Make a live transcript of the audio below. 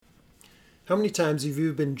How many times have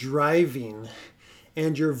you been driving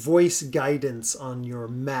and your voice guidance on your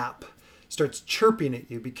map starts chirping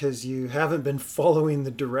at you because you haven't been following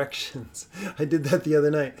the directions? I did that the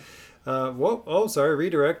other night. Sorry,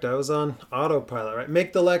 redirect. I was on autopilot, right?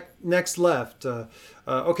 Make the next left. The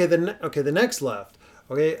next left.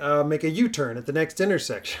 Okay, make a U-turn at the next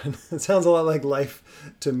intersection. It sounds a lot like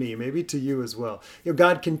life to me, maybe to you as well.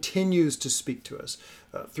 God continues to speak to us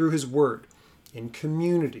through His Word, in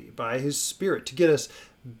community, by His Spirit, to get us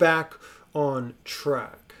back on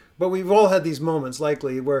track. But we've all had these moments,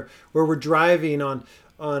 likely, where we're driving on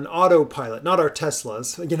autopilot, not our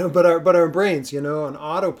Teslas, but our brains, on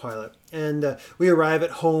autopilot, and we arrive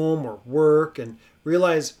at home or work and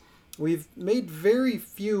realize we've made very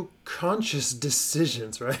few conscious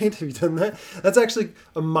decisions, right? Have you done that? That's actually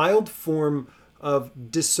a mild form of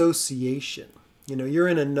dissociation. You're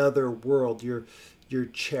in another world. You're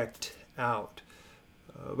checked out.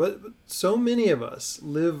 But so many of us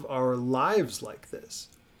live our lives like this.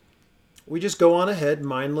 We just go on ahead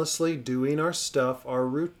mindlessly doing our stuff, our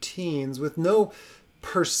routines, with no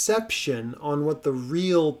perception on what the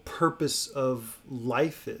real purpose of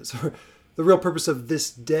life is, or the real purpose of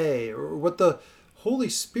this day, or what the Holy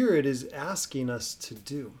Spirit is asking us to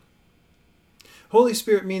do. Holy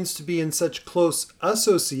Spirit means to be in such close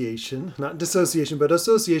association, not dissociation, but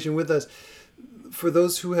association with us, for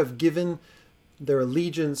those who have given their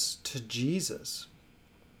allegiance to Jesus.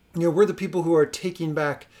 We're the people who are taking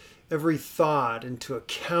back every thought into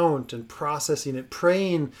account and processing it,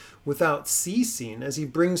 praying without ceasing as He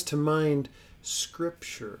brings to mind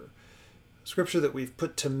Scripture that we've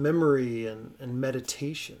put to memory and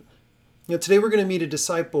meditation. Today we're going to meet a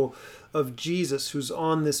disciple of Jesus who's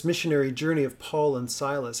on this missionary journey of Paul and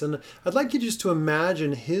Silas. And I'd like you just to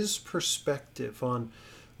imagine his perspective on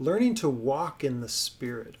learning to walk in the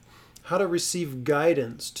Spirit, how to receive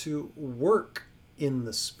guidance to work in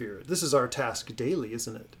the Spirit. This is our task daily,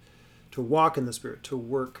 isn't it? To walk in the Spirit, to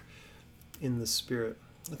work in the Spirit.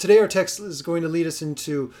 Today our text is going to lead us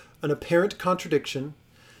into an apparent contradiction,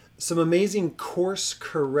 some amazing course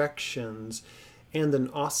corrections, and an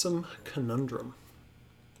awesome conundrum.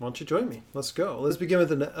 Why don't you join me? Let's go. Let's begin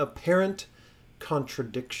with an apparent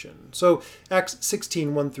contradiction. So Acts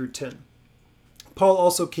 16, 1 through 10. Paul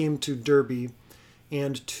also came to Derbe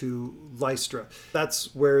and to Lystra.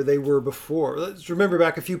 That's where they were before. Let's remember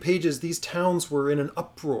back a few pages, these towns were in an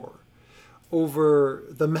uproar over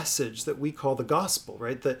the message that we call the gospel,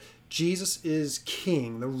 right? That Jesus is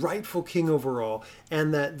king, the rightful king over all,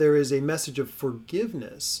 and that there is a message of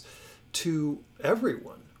forgiveness to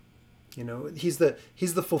everyone. He's the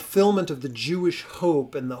fulfillment of the Jewish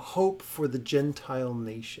hope and the hope for the Gentile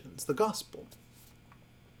nations, the gospel.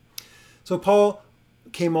 So Paul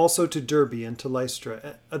came also to Derbe and to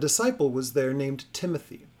Lystra. A disciple was there named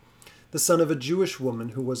Timothy, the son of a Jewish woman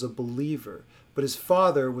who was a believer, but his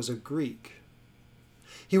father was a Greek.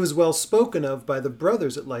 He was well spoken of by the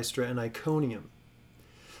brothers at Lystra and Iconium.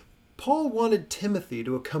 Paul wanted Timothy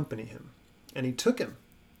to accompany him, and he took him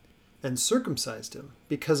and circumcised him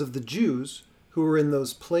because of the Jews who were in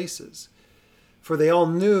those places, for they all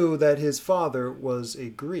knew that his father was a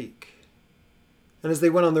Greek. And as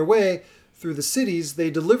they went on their way through the cities,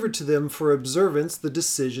 they delivered to them for observance the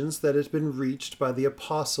decisions that had been reached by the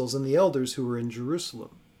apostles and the elders who were in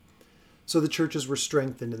Jerusalem. So the churches were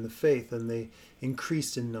strengthened in the faith, and they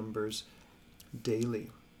increased in numbers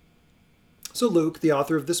daily. So Luke, the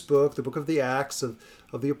author of this book, the book of the Acts of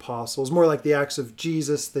the Apostles, more like the Acts of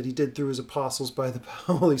Jesus that he did through his apostles by the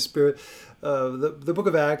Holy Spirit, the book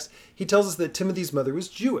of Acts, he tells us that Timothy's mother was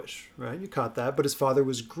Jewish, right? You caught that, but his father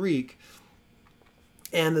was Greek,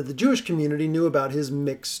 and that the Jewish community knew about his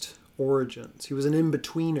mixed origins. He was an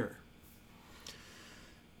in-betweener.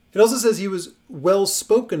 It also says he was well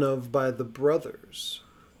spoken of by the brothers.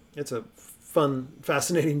 It's a fun,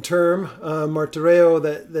 fascinating term, martyreo,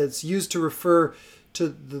 that's used to refer to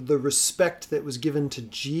the respect that was given to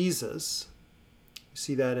Jesus. You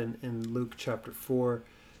see that in Luke chapter 4.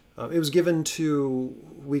 It was given to,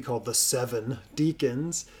 we call the 7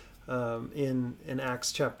 deacons in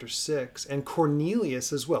Acts chapter 6, and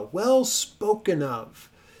Cornelius as well, well spoken of,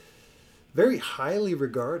 very highly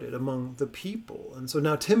regarded among the people. And so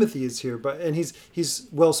now Timothy is here, and he's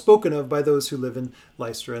well spoken of by those who live in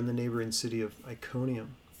Lystra and the neighboring city of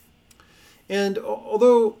Iconium. And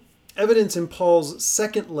although evidence in Paul's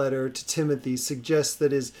second letter to Timothy suggests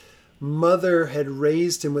that his mother had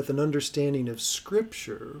raised him with an understanding of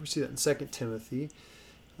Scripture, we see that in 2 Timothy,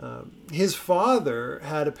 his father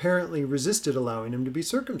had apparently resisted allowing him to be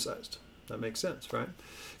circumcised. That makes sense, right?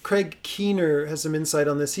 Craig Keener has some insight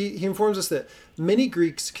on this. He informs us that many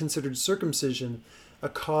Greeks considered circumcision a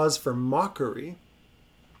cause for mockery,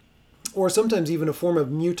 or sometimes even a form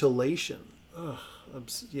of mutilation. Ugh,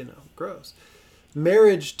 gross.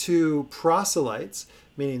 Marriage to proselytes,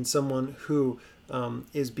 meaning someone who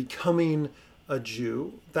is becoming a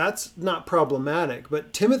Jew, that's not problematic.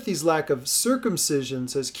 But Timothy's lack of circumcision,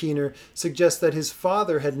 says Keener, suggests that his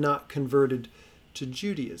father had not converted to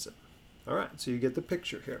Judaism. All right, so you get the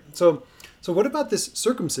picture here. So what about this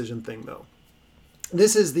circumcision thing, though?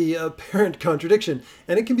 This is the apparent contradiction,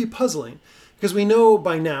 and it can be puzzling, because we know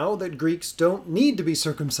by now that Greeks don't need to be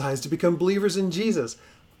circumcised to become believers in Jesus.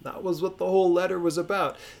 That was what the whole letter was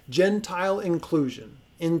about. Gentile inclusion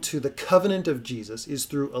into the covenant of Jesus is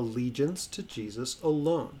through allegiance to Jesus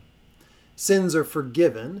alone. Sins are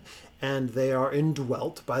forgiven, and they are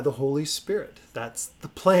indwelt by the Holy Spirit. That's the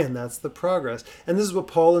plan. That's the progress. And this is what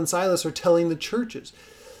Paul and Silas are telling the churches.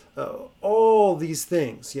 All these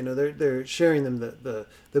things, they're sharing them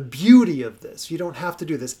the beauty of this. You don't have to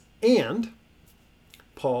do this. And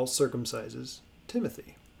Paul circumcises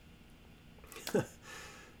Timothy.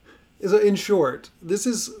 In short, this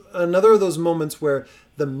is another of those moments where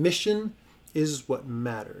the mission is what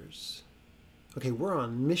matters. Okay, we're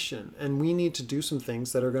on mission, and we need to do some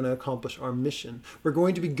things that are going to accomplish our mission. We're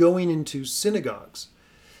going to be going into synagogues.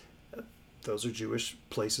 Those are Jewish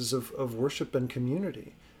places of worship and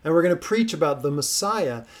community. And we're going to preach about the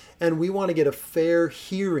Messiah, and we want to get a fair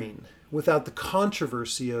hearing without the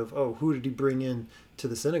controversy of, who did he bring in to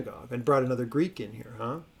the synagogue and brought another Greek in here,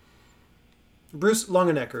 huh? Bruce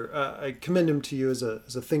Longenecker, I commend him to you as a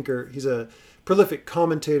thinker. He's a prolific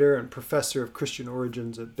commentator and professor of Christian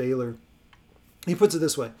origins at Baylor. He puts it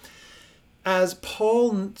this way: as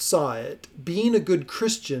Paul saw it, being a good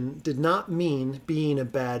Christian did not mean being a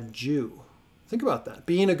bad Jew. Think about that.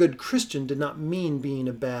 Being a good Christian did not mean being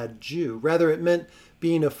a bad Jew. Rather, it meant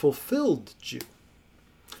being a fulfilled Jew.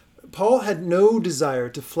 Paul had no desire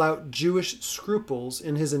to flout Jewish scruples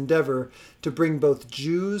in his endeavor to bring both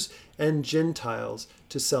Jews and Gentiles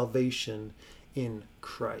to salvation in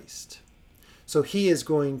Christ. So he is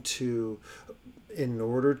going to, in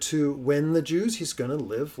order to win the Jews, he's going to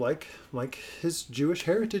live like his Jewish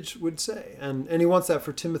heritage would say. And he wants that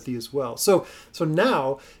for Timothy as well. So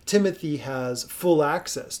now Timothy has full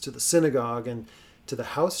access to the synagogue and to the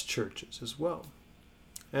house churches as well.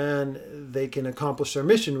 And they can accomplish their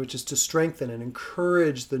mission, which is to strengthen and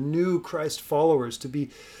encourage the new Christ followers to be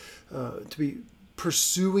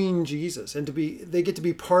pursuing Jesus, and they get to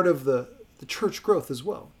be part of the church growth as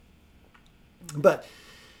well. But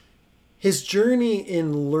his journey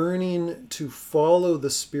in learning to follow the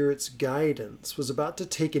Spirit's guidance was about to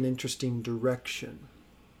take an interesting direction.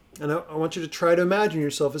 And I want you to try to imagine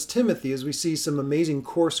yourself as Timothy as we see some amazing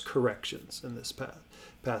course corrections in this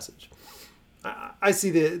passage. I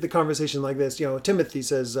see the conversation like this. Timothy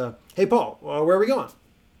says, hey, Paul, where are we going?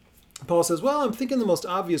 Paul says, well, I'm thinking the most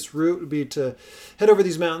obvious route would be to head over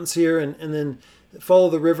these mountains here and then follow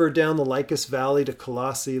the river down the Lycus Valley to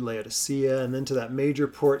Colossae, Laodicea, and then to that major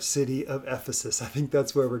port city of Ephesus. I think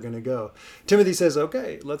that's where we're going to go. Timothy says,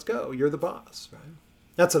 okay, let's go. You're the boss, right?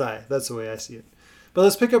 That's the way I see it. But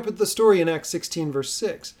let's pick up with the story in Acts 16, verse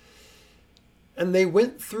 6. And they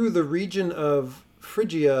went through the region of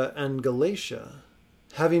Phrygia and Galatia,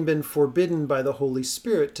 having been forbidden by the Holy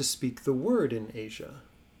Spirit to speak the word in Asia.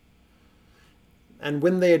 And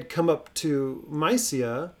when they had come up to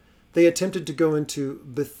Mysia, they attempted to go into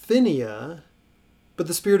Bithynia, but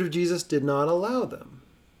the Spirit of Jesus did not allow them.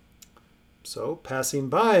 So, passing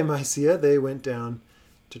by Mysia, they went down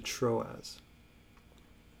to Troas.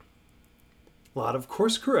 A lot of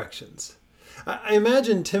course corrections. I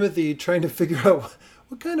imagine Timothy trying to figure out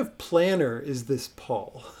what kind of planner is this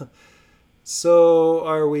Paul? So,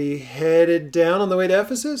 are we headed down on the way to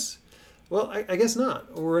Ephesus? Well, I guess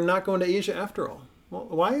not. We're not going to Asia after all. Well,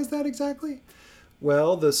 why is that exactly?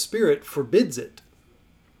 Well, the Spirit forbids it.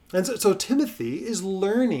 And so Timothy is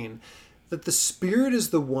learning that the Spirit is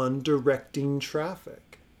the one directing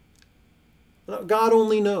traffic. God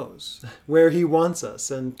only knows where he wants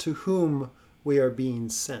us and to whom we are being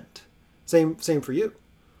sent. Same for you.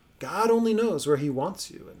 God only knows where he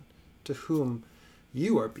wants you and to whom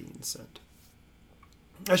you are being sent.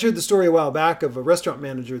 I shared the story a while back of a restaurant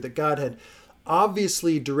manager that God had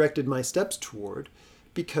obviously directed my steps toward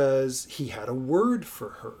because he had a word for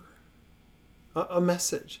her, a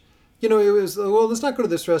message. It was, well, let's not go to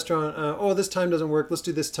this restaurant. This time doesn't work. Let's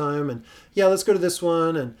do this time. And yeah, let's go to this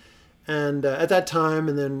one. And at that time,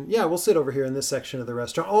 and then, yeah, we'll sit over here in this section of the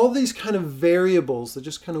restaurant. All these kind of variables that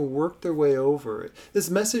just kind of work their way over it. This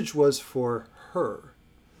message was for her.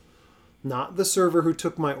 Not the server who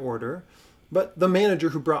took my order, but the manager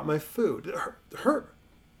who brought my food. Her.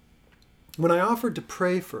 When I offered to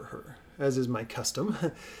pray for her, as is my custom,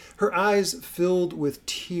 her eyes filled with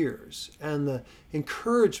tears, and the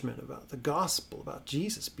encouragement about the gospel, about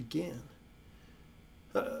Jesus, began.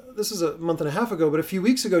 This is a month and a half ago, but a few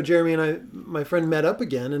weeks ago, Jeremy and my friend, met up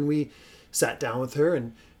again, and we sat down with her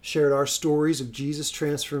and shared our stories of Jesus'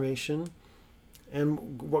 transformation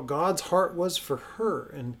and what God's heart was for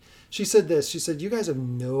her. And she said this, she said, "You guys have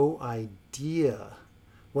no idea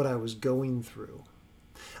what I was going through.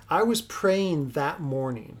 I was praying that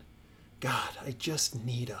morning, God, I just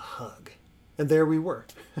need a hug." And there we were,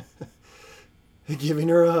 giving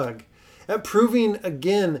her a hug, and proving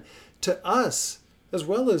again to us, as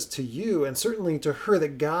well as to you, and certainly to her,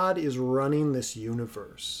 that God is running this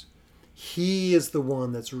universe. He is the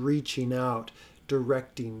one that's reaching out,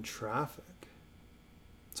 directing traffic.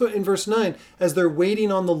 So in verse 9, as they're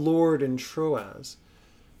waiting on the Lord in Troas,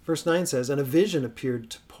 verse 9 says, "And a vision appeared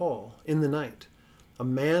to Paul in the night. A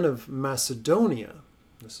man of Macedonia,"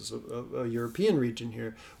 this is a European region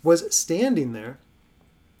here, "was standing there,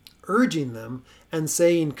 urging them and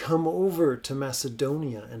saying, 'Come over to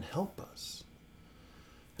Macedonia and help us.'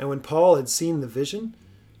 And when Paul had seen the vision,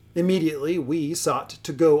 immediately we sought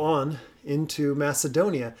to go on into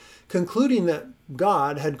Macedonia, concluding that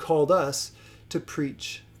God had called us to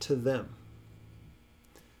preach to them."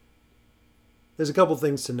 There's a couple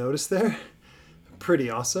things to notice there. Pretty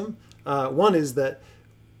awesome. One is that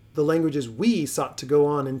the language is "we sought to go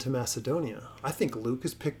on into Macedonia." I think Luke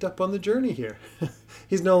has picked up on the journey here.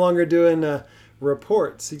 He's no longer doing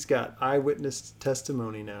reports. He's got eyewitness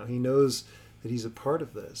testimony now. He knows that he's a part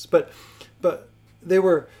of this. But they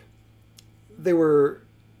were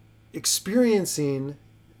experiencing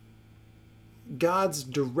God's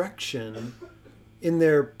direction in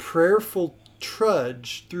their prayerful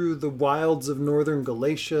trudge through the wilds of northern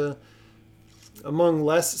Galatia, among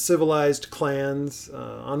less civilized clans,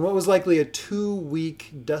 on what was likely a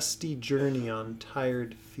 2-week dusty journey on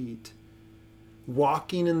tired feet,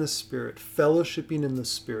 walking in the Spirit, fellowshipping in the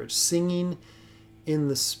Spirit, singing in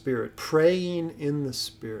the Spirit, praying in the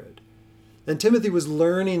Spirit. And Timothy was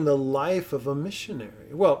learning the life of a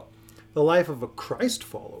missionary. Well, the life of a Christ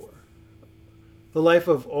follower. The life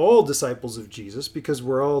of all disciples of Jesus, because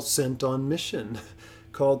we're all sent on mission,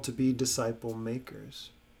 called to be disciple makers.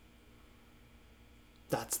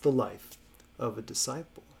 That's the life of a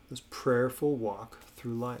disciple, this prayerful walk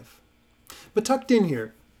through life. But tucked in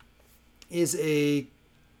here is it's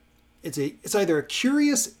either a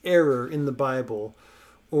curious error in the Bible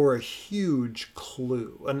or a huge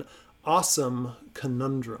clue, an awesome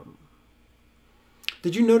conundrum.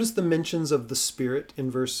 Did you notice the mentions of the Spirit in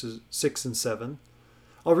verses 6 and 7?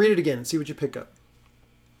 I'll read it again and see what you pick up.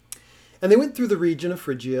 "And they went through the region of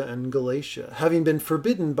Phrygia and Galatia, having been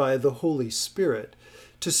forbidden by the Holy Spirit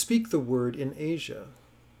to speak the word in Asia.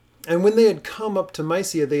 And when they had come up to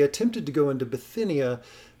Mysia, they attempted to go into Bithynia,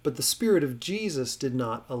 but the Spirit of Jesus did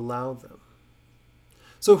not allow them."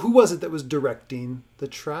 So who was it that was directing the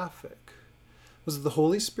traffic? Was it the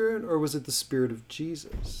Holy Spirit, or was it the Spirit of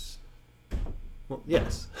Jesus? Well,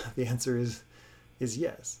 yes. The answer is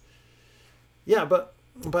yes. Yeah, but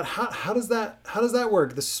how does that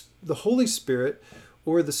work? The Holy Spirit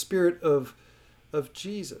or the Spirit of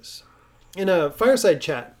Jesus? In a fireside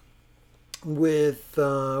chat with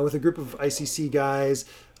a group of ICC guys,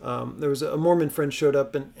 there was a Mormon friend showed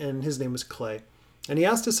up, and his name was Clay, and he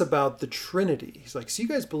asked us about the Trinity. He's like, "So you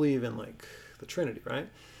guys believe in the Trinity, right?"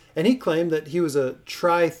 And he claimed that he was a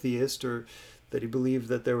tritheist, or that he believed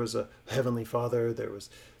that there was a Heavenly Father, there was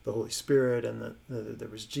the Holy Spirit, and that there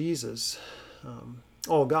was Jesus,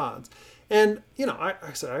 all gods. And,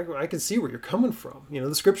 I said, I can see where you're coming from.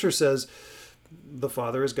 The Scripture says the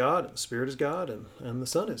Father is God, and the Spirit is God, and the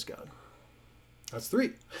Son is God. That's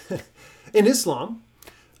 3. In Islam,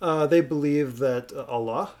 they believe that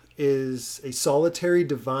Allah is a solitary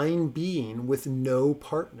divine being with no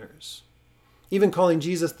partners. Even calling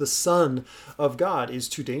Jesus the Son of God is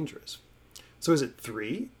too dangerous. So is it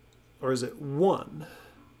 3 or is it 1?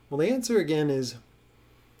 Well, the answer again is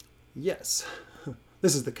yes.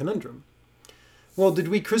 This is the conundrum. Well, did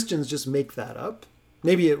we Christians just make that up?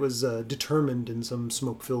 Maybe it was determined in some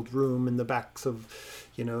smoke-filled room in the backs of,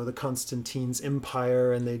 the Constantine's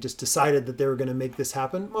empire, and they just decided that they were going to make this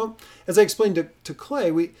happen. Well, as I explained to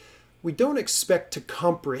Clay, we don't expect to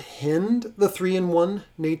comprehend the 3-in-1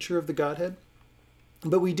 nature of the Godhead,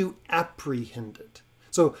 but we do apprehend it.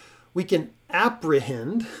 So we can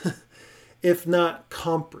apprehend, if not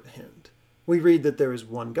comprehend. We read that there is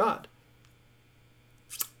one God.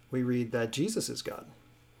 We read that Jesus is God,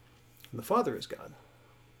 and the Father is God,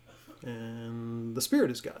 and the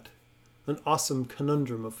Spirit is God. An awesome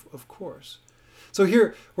conundrum, of course. So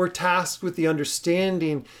here we're tasked with the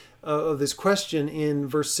understanding of this question in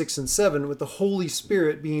verse 6 and 7, with the Holy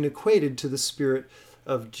Spirit being equated to the Spirit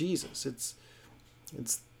of Jesus. It's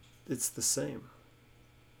the same.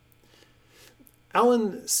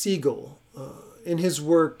 Alan Siegel, in his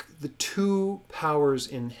work, The Two Powers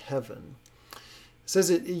in Heaven, says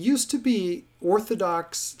it used to be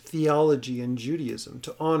orthodox theology in Judaism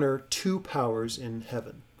to honor two powers in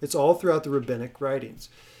heaven. It's all throughout the rabbinic writings.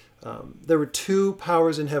 There were two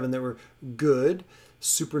powers in heaven that were good,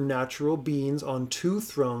 supernatural beings on two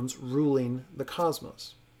thrones ruling the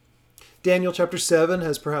cosmos. Daniel chapter 7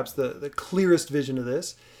 has perhaps the clearest vision of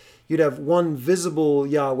this. You'd have one visible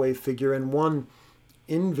Yahweh figure and one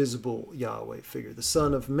invisible Yahweh figure, the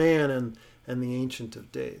Son of Man and the Ancient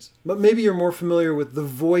of Days. But maybe you're more familiar with the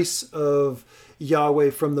voice of Yahweh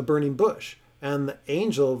from the burning bush and the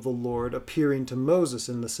angel of the Lord appearing to Moses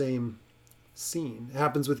in the same scene. It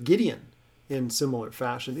happens with Gideon in similar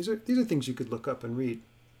fashion. These are things you could look up and read.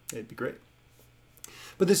 It'd be great.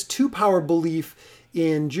 But this two-power belief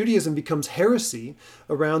in Judaism becomes heresy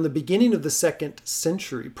around the beginning of the 2nd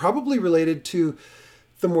century, probably related to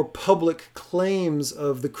the more public claims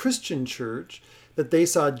of the Christian church that they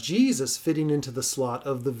saw Jesus fitting into the slot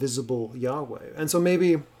of the visible Yahweh. And so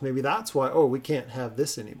maybe that's why, we can't have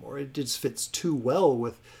this anymore. It just fits too well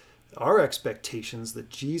with our expectations that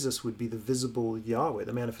Jesus would be the visible Yahweh,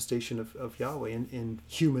 the manifestation of Yahweh in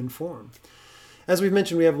human form. As we've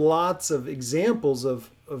mentioned, we have lots of examples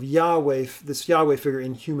of Yahweh, this Yahweh figure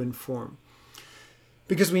in human form.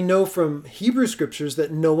 Because we know from Hebrew scriptures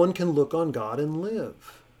that no one can look on God and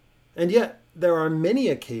live. And yet, there are many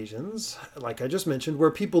occasions, like I just mentioned,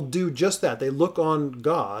 where people do just that. They look on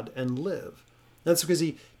God and live. That's because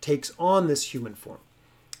he takes on this human form.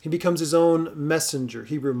 He becomes his own messenger,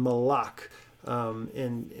 Hebrew malach,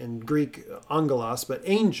 in Greek angelos, but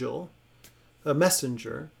angel, a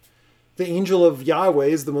messenger. The angel of Yahweh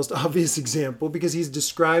is the most obvious example because he's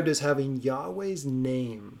described as having Yahweh's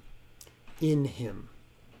name in him.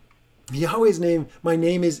 Yahweh's name, my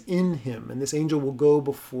name is in him, and this angel will go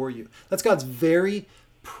before you. That's God's very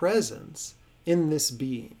presence in this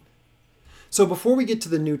being. So before we get to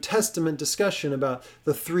the New Testament discussion about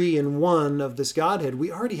the 3 in 1 of this Godhead,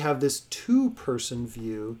 we already have this two-person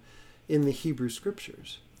view in the Hebrew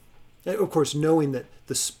Scriptures. And of course, knowing that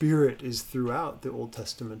the Spirit is throughout the Old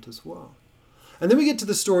Testament as well. And then we get to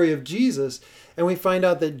the story of Jesus, and we find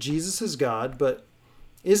out that Jesus is God, but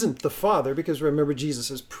isn't the Father, because remember,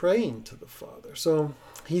 Jesus is praying to the Father. So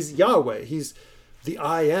he's Yahweh, he's the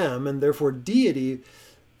I am, and therefore deity,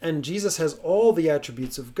 and Jesus has all the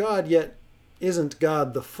attributes of God, yet isn't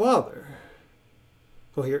God the Father.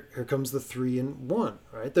 Well, here comes the 3 in 1,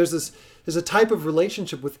 right? There's a type of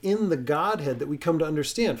relationship within the Godhead that we come to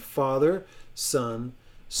understand. Father, Son,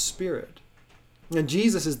 Spirit. And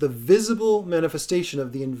Jesus is the visible manifestation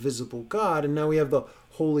of the invisible God, and now we have the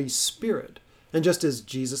Holy Spirit. And just as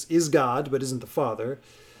Jesus is God, but isn't the Father,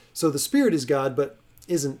 so the Spirit is God, but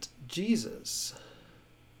isn't Jesus.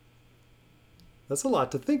 That's a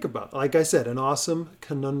lot to think about. Like I said, an awesome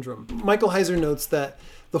conundrum. Michael Heiser notes that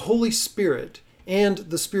the Holy Spirit and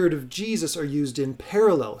the Spirit of Jesus are used in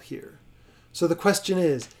parallel here. So the question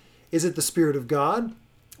is it the Spirit of God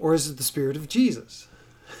or is it the Spirit of Jesus?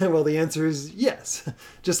 Well, the answer is yes.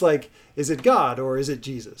 Just like, is it God or is it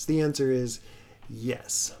Jesus? The answer is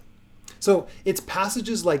yes. So it's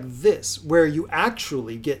passages like this where you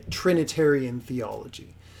actually get Trinitarian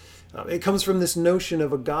theology. It comes from this notion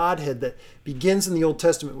of a Godhead that begins in the Old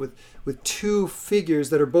Testament with two figures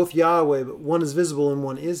that are both Yahweh, but one is visible and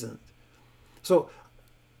one isn't. So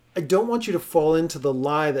I don't want you to fall into the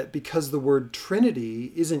lie that because the word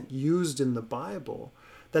Trinity isn't used in the Bible,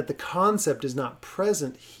 that the concept is not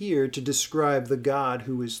present here to describe the God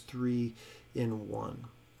who is 3 in 1.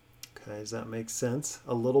 Okay, does that make sense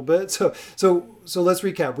a little bit? So let's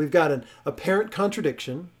recap. We've got an apparent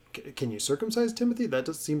contradiction. Can you circumcise Timothy? That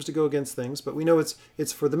just seems to go against things, but we know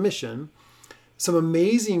it's for the mission. Some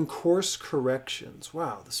amazing course corrections.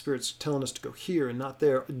 Wow, the Spirit's telling us to go here and not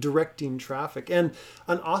there, directing traffic. And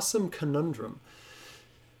an awesome conundrum.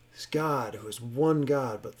 This God who is one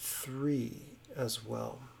God, but 3 as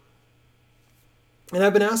well. And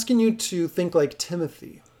I've been asking you to think like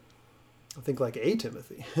Timothy. Think like a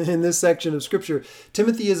Timothy. In this section of Scripture,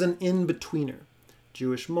 Timothy is an in-betweener.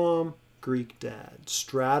 Jewish mom, Greek dad,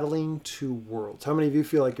 straddling two worlds. How many of you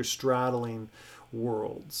feel like you're straddling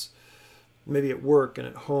worlds? Maybe at work and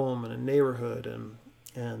at home and in a neighborhood,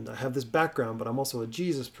 and I have this background, but I'm also a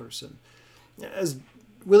Jesus person. As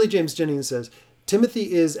Willie James Jennings says,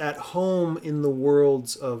 Timothy is at home in the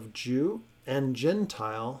worlds of Jew and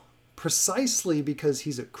Gentile precisely because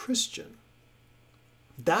he's a Christian.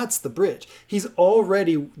 That's the bridge. He's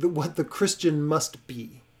already what the Christian must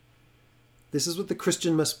be. This is what the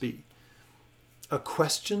Christian must be. A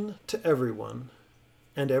question to everyone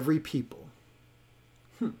and every people.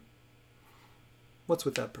 What's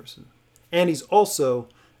with that person? And he's also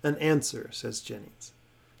an answer, says Jennings.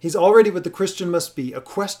 He's already what the Christian must be, a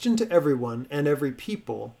question to everyone and every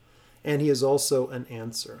people, and he is also an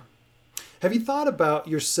answer. Have you thought about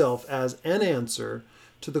yourself as an answer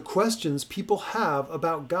to the questions people have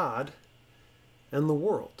about God and the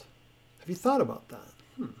world? Have you thought about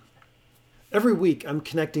that? Every week I'm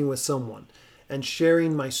connecting with someone and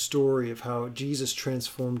sharing my story of how Jesus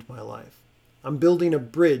transformed my life. I'm building a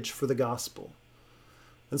bridge for the gospel.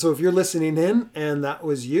 And so if you're listening in and that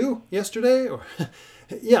was you yesterday, or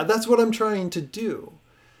yeah, that's what I'm trying to do.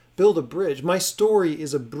 Build a bridge. My story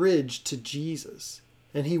is a bridge to Jesus,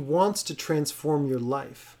 and he wants to transform your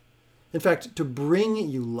life. In fact, to bring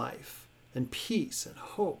you life and peace and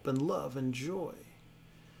hope and love and joy.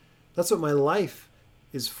 That's what my life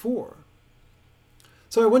is for.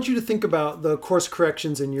 So I want you to think about the course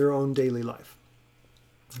corrections in your own daily life.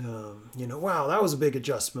 Wow, that was a big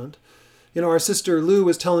adjustment. Our sister Lou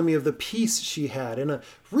was telling me of the peace she had in a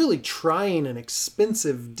really trying and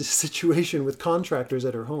expensive situation with contractors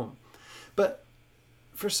at her home. But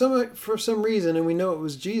for some reason, and we know it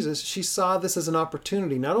was Jesus, she saw this as an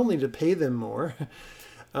opportunity not only to pay them more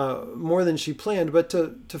than she planned, but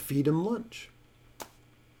to feed them lunch.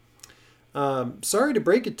 Sorry to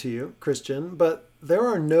break it to you, Christian, but there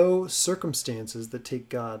are no circumstances that take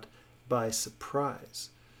God by surprise.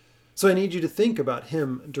 So I need you to think about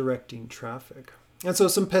him directing traffic. And so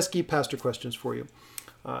some pesky pastor questions for you.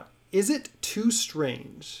 Is it too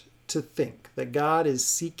strange to think that God is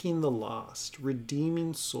seeking the lost,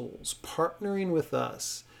 redeeming souls, partnering with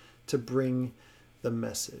us to bring the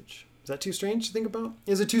message? Is that too strange to think about?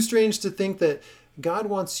 Is it too strange to think that God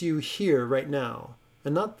wants you here right now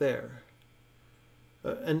and not there?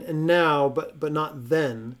 And now, but not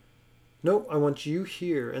then. No, I want you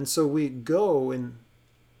here. And so we go in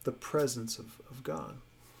the presence of God.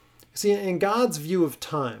 See, in God's view of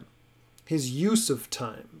time, his use of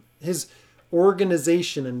time, his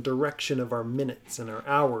organization and direction of our minutes and our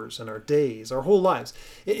hours and our days, our whole lives,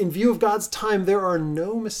 in view of God's time, there are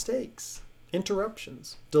no mistakes,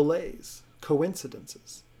 interruptions, delays,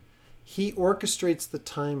 coincidences. He orchestrates the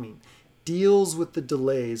timing, deals with the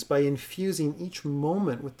delays by infusing each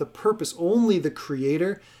moment with the purpose only the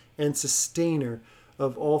creator and sustainer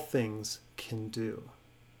of all things can do.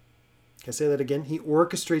 Can I say that again? He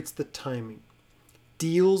orchestrates the timing,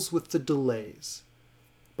 deals with the delays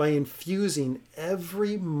by infusing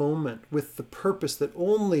every moment with the purpose that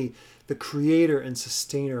only the creator and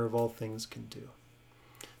sustainer of all things can do.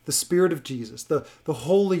 The Spirit of Jesus, the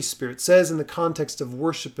Holy Spirit, says in the context of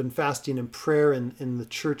worship and fasting and prayer in the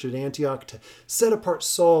church at Antioch to set apart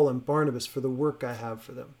Saul and Barnabas for the work I have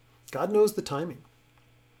for them. God knows the timing.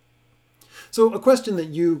 So a question that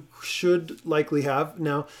you should likely have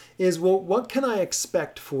now is, well, what can I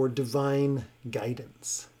expect for divine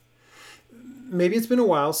guidance? Maybe it's been a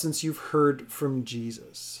while since you've heard from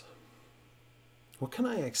Jesus. What can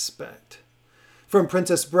I expect? From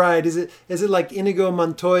Princess Bride, is it like Inigo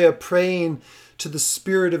Montoya praying to the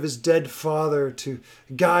spirit of his dead father to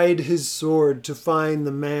guide his sword to find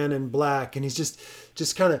the man in black, and he's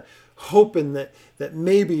just kind of hoping that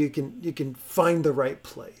maybe you can find the right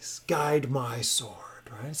place. Guide my sword,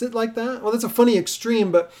 right? Is it like that? Well, that's a funny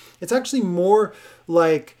extreme, but it's actually more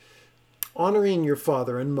like honoring your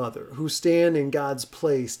father and mother who stand in God's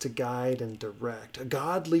place to guide and direct. A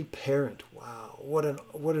godly parent. Wow, what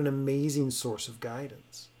an amazing source of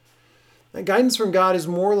guidance. That guidance from God is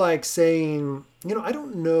more like saying, I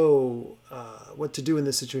don't know what to do in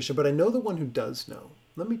this situation, but I know the one who does know.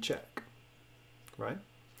 Let me check, right?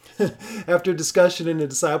 After discussion in a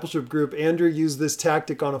discipleship group, Andrew used this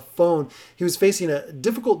tactic on a phone. He was facing a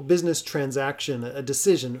difficult business transaction, a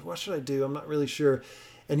decision. What should I do? I'm not really sure.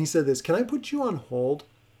 And he said this, can I put you on hold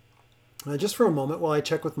just for a moment while I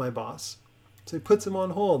check with my boss? So he puts him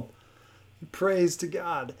on hold. He prays to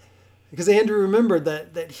God. Because Andrew remembered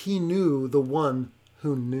that he knew the one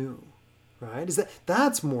who knew. Right?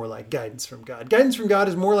 That's more like guidance from God. Guidance from God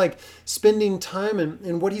is more like spending time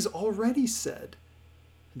in what he's already said.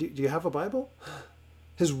 Do you have a Bible?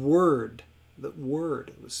 His word, the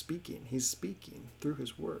word was speaking. He's speaking through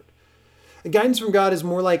his word. And guidance from God is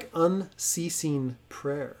more like unceasing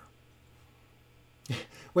prayer.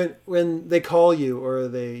 When they call you or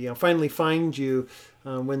they finally find you,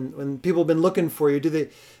 when people have been looking for you, do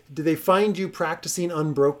they find you practicing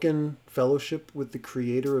unbroken fellowship with the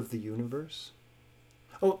creator of the universe?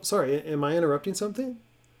 Oh, sorry, am I interrupting something?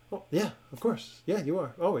 Oh, yeah, of course. Yeah, you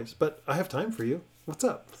are, always. But I have time for you. What's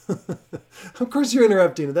up? Of course you're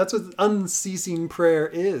interrupting. That's what unceasing prayer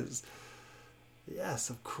is. Yes,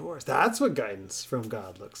 of course. That's what guidance from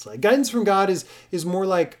God looks like. Guidance from God is more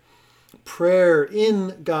like prayer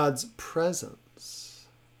in God's presence.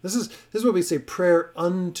 This is what we say, prayer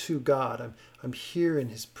unto God. I'm here in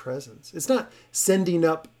his presence. It's not sending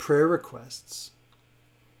up prayer requests.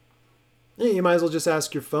 You might as well just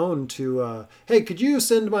ask your phone to, hey, could you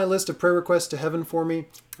send my list of prayer requests to heaven for me?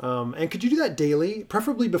 And could you do that daily,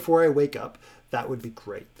 preferably before I wake up? That would be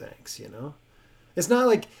great, thanks, It's not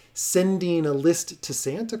like sending a list to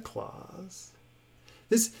Santa Claus.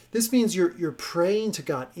 This means you're praying to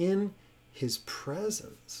God in his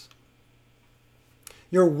presence.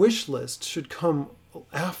 Your wish list should come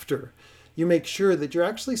after you make sure that you're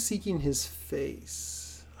actually seeking his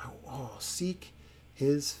face. Oh, seek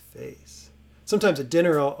his face. Sometimes at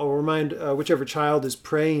dinner, I'll remind whichever child is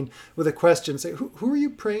praying with a question, say, who are you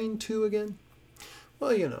praying to again?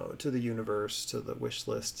 Well, to the universe, to the wish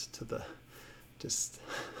list, to the just...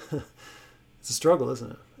 It's a struggle,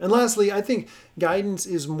 isn't it? And lastly, I think guidance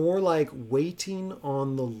is more like waiting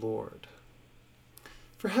on the Lord.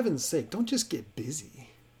 For heaven's sake, don't just get busy.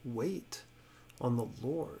 Wait on the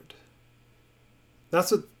Lord.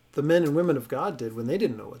 That's what the men and women of God did when they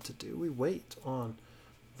didn't know what to do. We wait on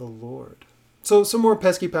the Lord. So some more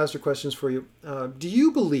pesky pastor questions for you. Do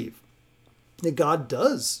you believe that God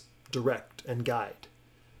does direct and guide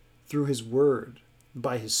through his word,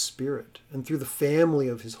 by his Spirit, and through the family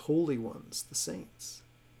of his holy ones, the saints?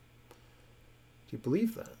 Do you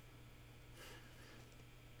believe that?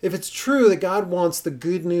 If it's true that God wants the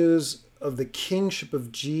good news of the kingship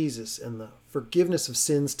of Jesus and the forgiveness of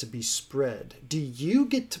sins to be spread, do you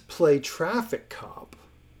get to play traffic cop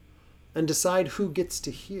and decide who gets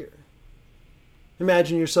to hear?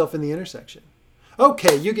 Imagine yourself in the intersection.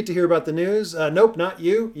 Okay, you get to hear about the news. Nope, not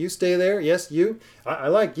you. You stay there. Yes, you. I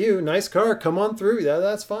like you. Nice car. Come on through. Yeah,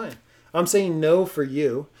 that's fine. I'm saying no for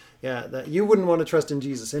you. Yeah, that you wouldn't want to trust in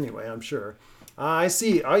Jesus anyway, I'm sure. I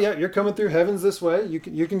see. Oh, yeah, you're coming through heavens this way. You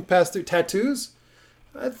can pass through tattoos.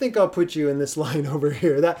 I think I'll put you in this line over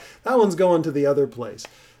here. That one's going to the other place.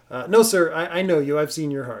 No, sir, I know you. I've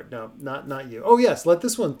seen your heart. No, not you. Oh, yes, let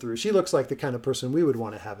this one through. She looks like the kind of person we would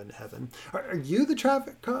want to have in heaven. Are you the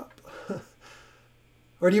traffic cop?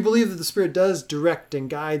 Or do you believe that the Spirit does direct and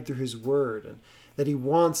guide through his word, and that he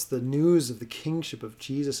wants the news of the kingship of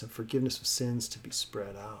Jesus and forgiveness of sins to be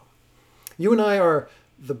spread out? You and I are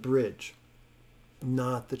the bridge,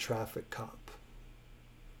 not the traffic cop.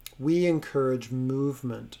 We encourage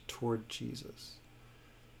movement toward Jesus.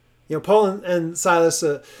 Paul and Silas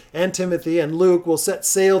and Timothy and Luke will set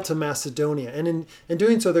sail to Macedonia. And in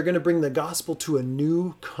doing so, they're going to bring the gospel to a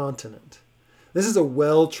new continent. This is a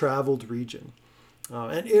well-traveled region.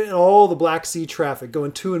 And all the Black Sea traffic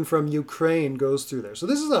going to and from Ukraine goes through there. So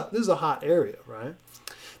this is a hot area, right?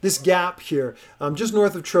 This gap here, just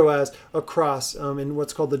north of Troas, across in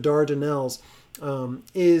what's called the Dardanelles,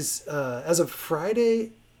 is, as of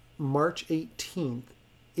Friday, March 18th,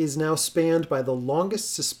 is now spanned by the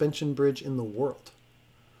longest suspension bridge in the world.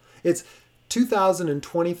 It's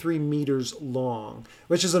 2,023 meters long,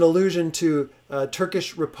 which is an allusion to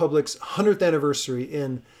Turkish Republic's 100th anniversary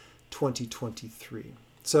in 2023.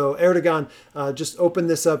 So Erdogan just opened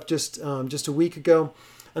this up just a week ago.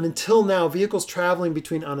 And until now, vehicles traveling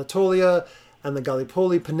between Anatolia and the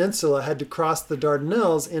Gallipoli Peninsula had to cross the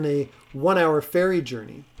Dardanelles in a 1-hour ferry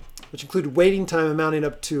journey, which included waiting time amounting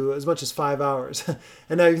up to as much as 5 hours.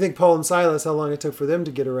 And now you think Paul and Silas, how long it took for them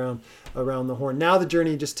to get around the Horn. Now the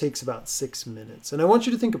journey just takes about 6 minutes. And I want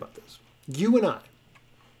you to think about this. You and I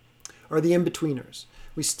are the in-betweeners.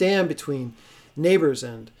 We stand between neighbors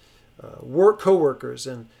and co-workers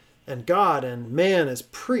and God and man as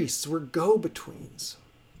priests. We're go-betweens.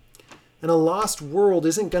 And a lost world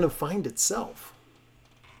isn't going to find itself.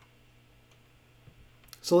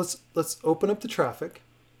 So let's open up the traffic,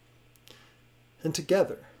 and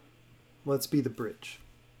together, let's be the bridge.